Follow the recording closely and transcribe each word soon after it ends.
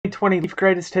2020 Leaf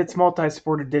Greatest Hits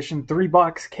Multi-Sport Edition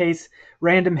 3-box case,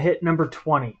 random hit number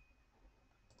 20.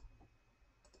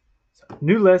 So,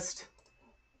 new list.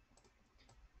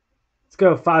 Let's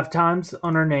go 5 times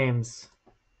on our names.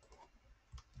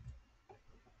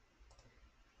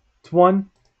 It's 1,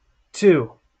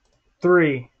 2,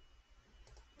 3,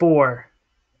 4,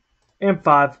 and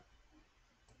 5.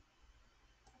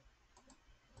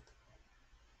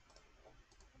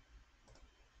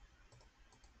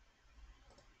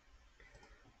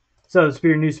 So this will be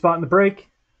your new spot in the break.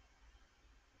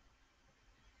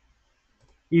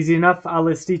 Easy enough. I'll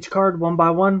list each card one by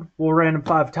one. We'll random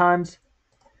 5 times.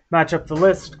 Match up the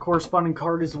list. Corresponding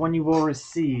card is the one you will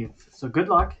receive. So good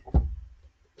luck.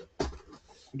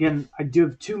 Again, I do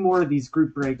have 2 more of these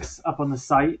group breaks up on the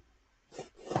site.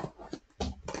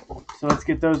 So let's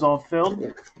get those all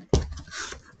filled.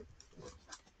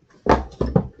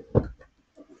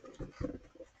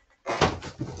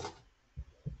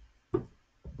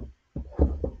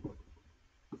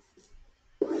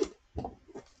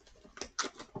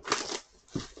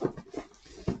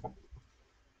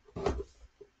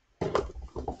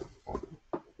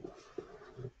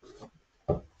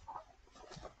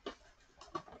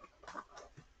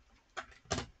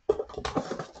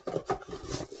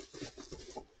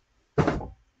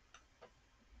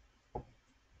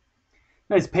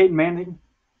 Nice Peyton Manning,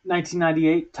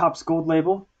 1998, Topps Gold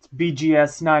Label. It's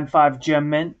BGS 95 Gem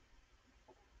Mint.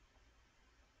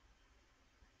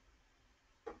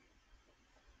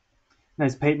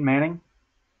 Nice Peyton Manning.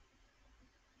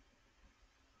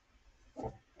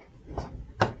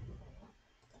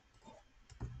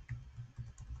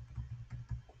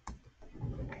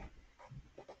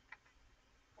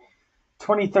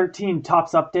 (2013)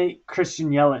 Topps Update, Christian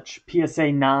Yelich,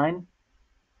 PSA 9.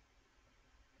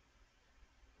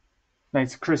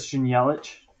 Nice Christian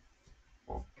Yelich.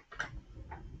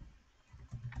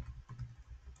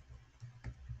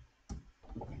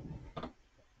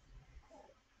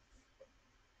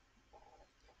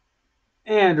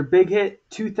 And a big hit,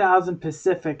 2000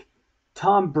 Pacific,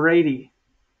 Tom Brady.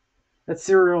 That's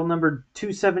serial number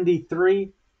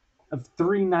 273 of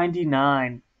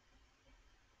 399.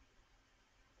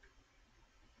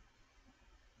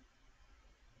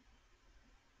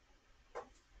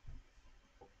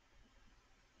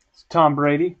 It's Tom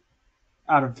Brady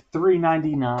out of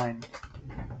 399.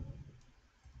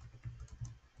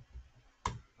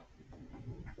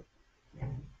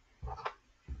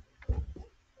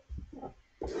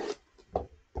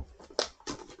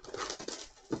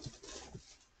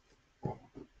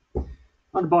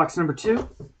 On to box number 2.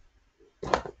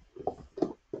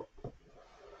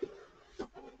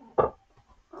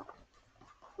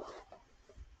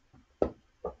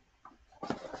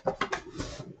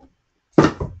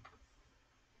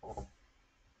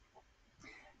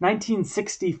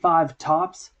 (1965)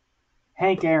 Topps,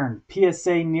 Hank Aaron,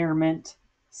 PSA Near Mint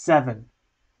 7.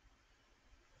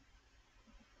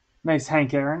 Nice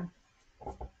Hank Aaron.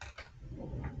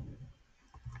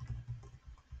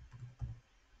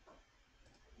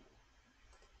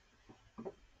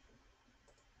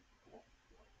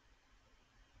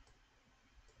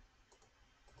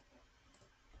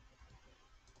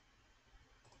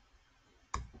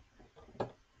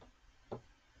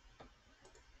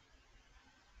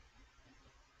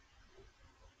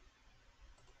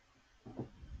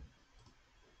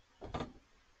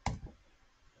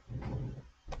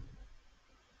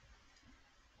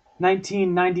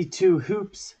 (1992)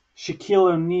 Hoops,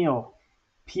 Shaquille O'Neal,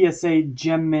 PSA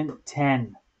Gem Mint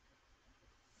 10.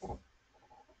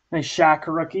 Nice Shaq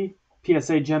rookie,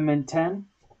 PSA Gem Mint 10.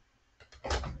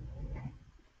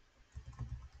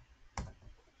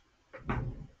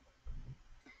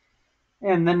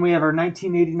 And then we have our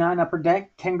 1989 Upper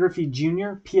Deck, Ken Griffey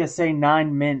Jr., PSA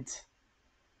 9 Mint.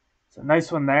 So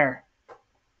nice one there.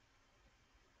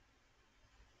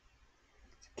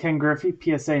 Ken Griffey,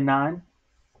 PSA 9.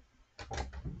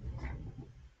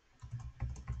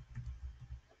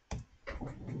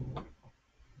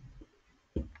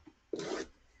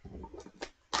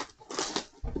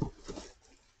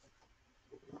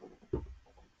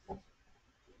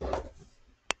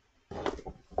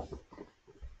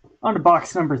 On to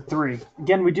box number 3.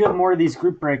 Again, we do have more of these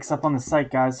group breaks up on the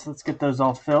site, guys. So let's get those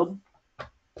all filled.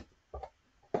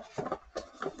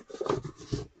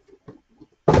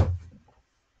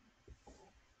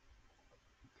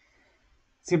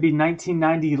 It's going to be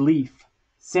 1990 Leaf,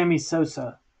 Sammy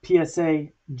Sosa, PSA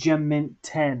Gem Mint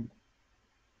 10.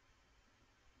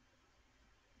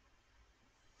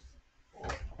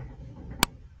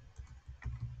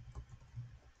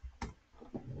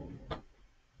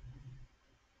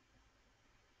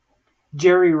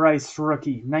 Jerry Rice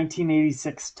rookie,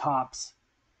 1986 Topps.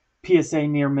 PSA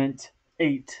near mint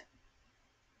 8.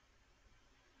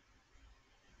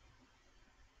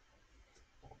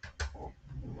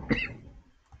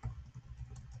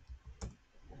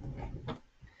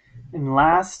 And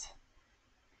last,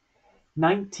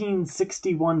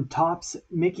 1961 Topps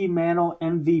Mickey Mantle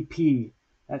MVP.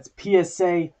 That's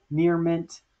PSA near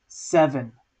mint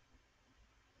 7.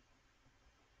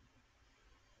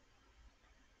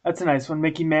 That's a nice one.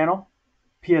 Mickey Mantle,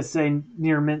 PSA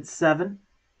near mint 7.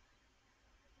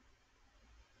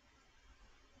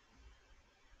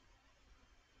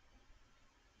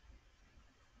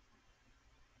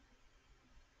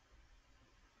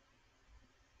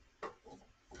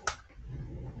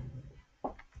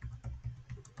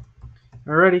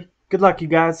 Alrighty. Good luck, you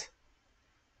guys.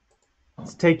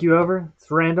 Let's take you over. It's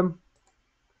random.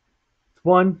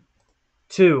 1,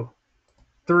 2,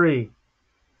 3,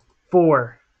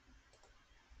 4,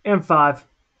 and 5.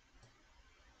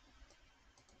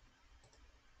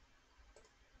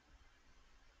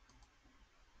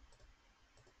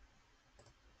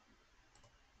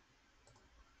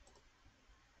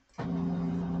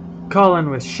 Colin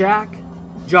with Shaq.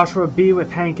 Joshua B.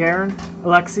 with Hank Aaron.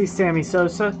 Alexi, Sammy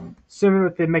Sosa. Suman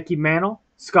with the Mickey Mantle.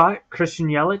 Scott, Christian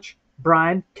Yelich.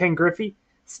 Brian, Ken Griffey.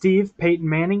 Steve, Peyton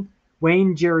Manning.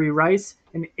 Wayne, Jerry Rice.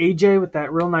 And AJ with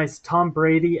that real nice Tom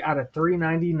Brady out of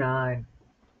 $3.99.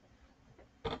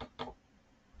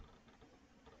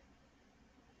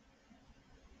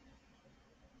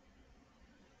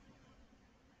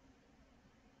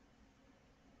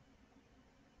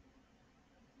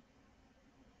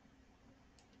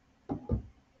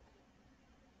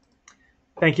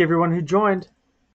 Thank you, everyone who joined.